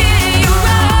 wanna hear you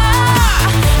roar.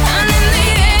 And in the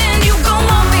end you gon'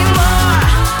 want me more.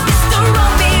 Mr.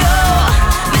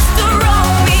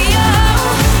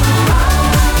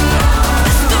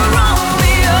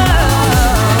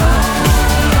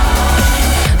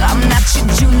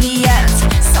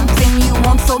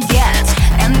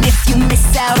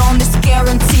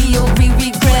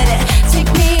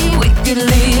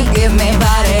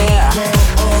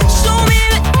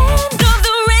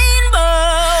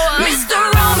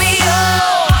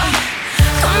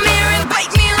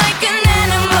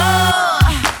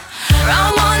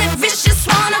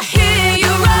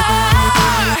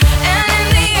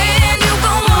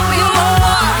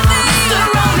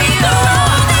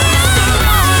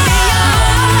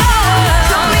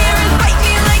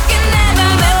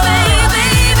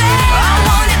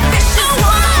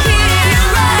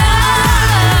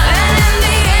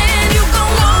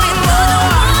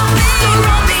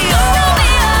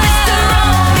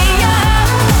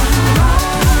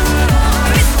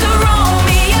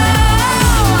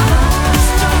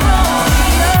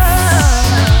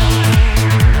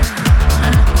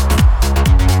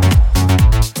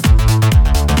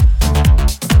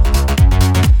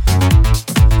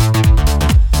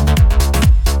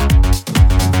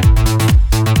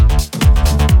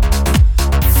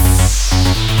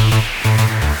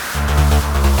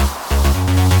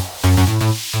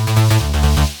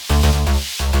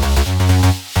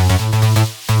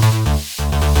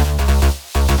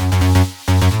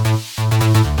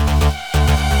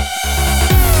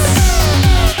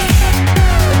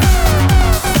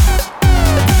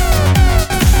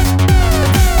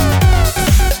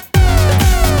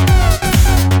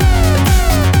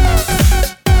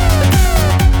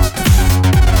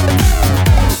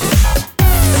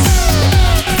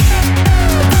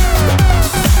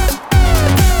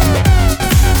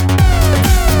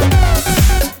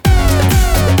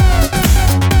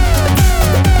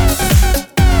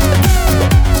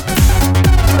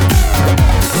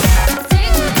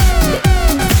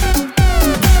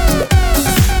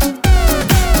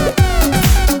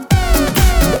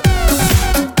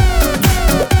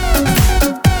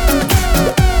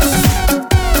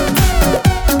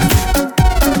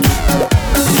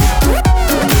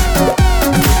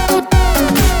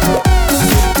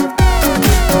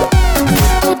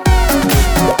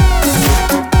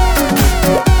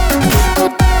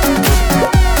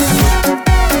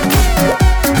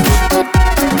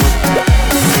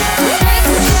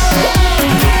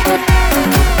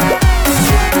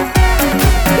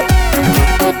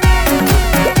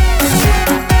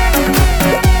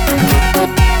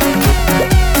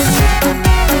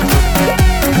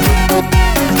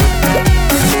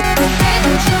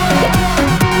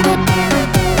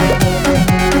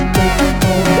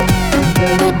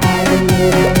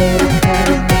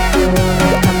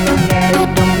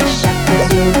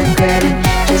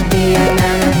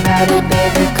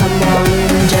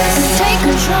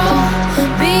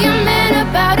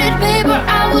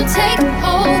 will take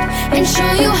hold and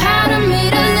show you how to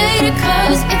meet a lady.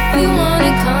 Cause if you want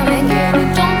it, come and get it.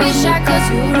 Don't be shy cause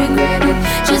you regret it.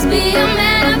 Just be a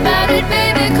man about it,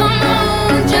 baby. Come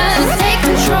on, just take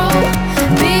control.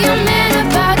 Be a man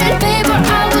about it, baby.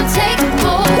 I will take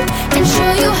hold and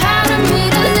show you how to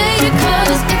meet a lady.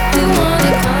 Cause if you want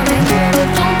it, come and get it.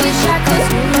 Don't be shy cause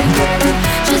you regret it.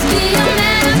 Just be a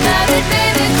man about it,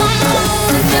 baby. Come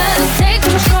on, just take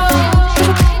control.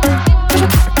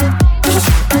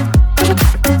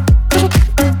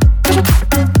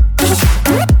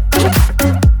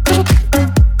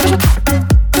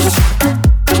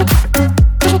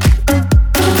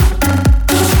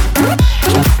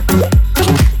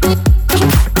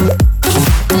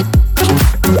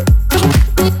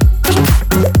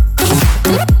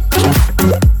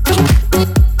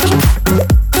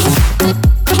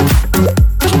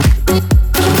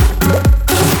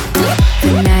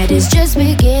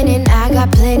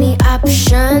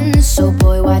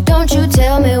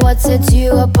 Sets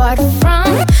you apart from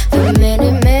the many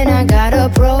men I got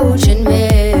approaching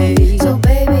me.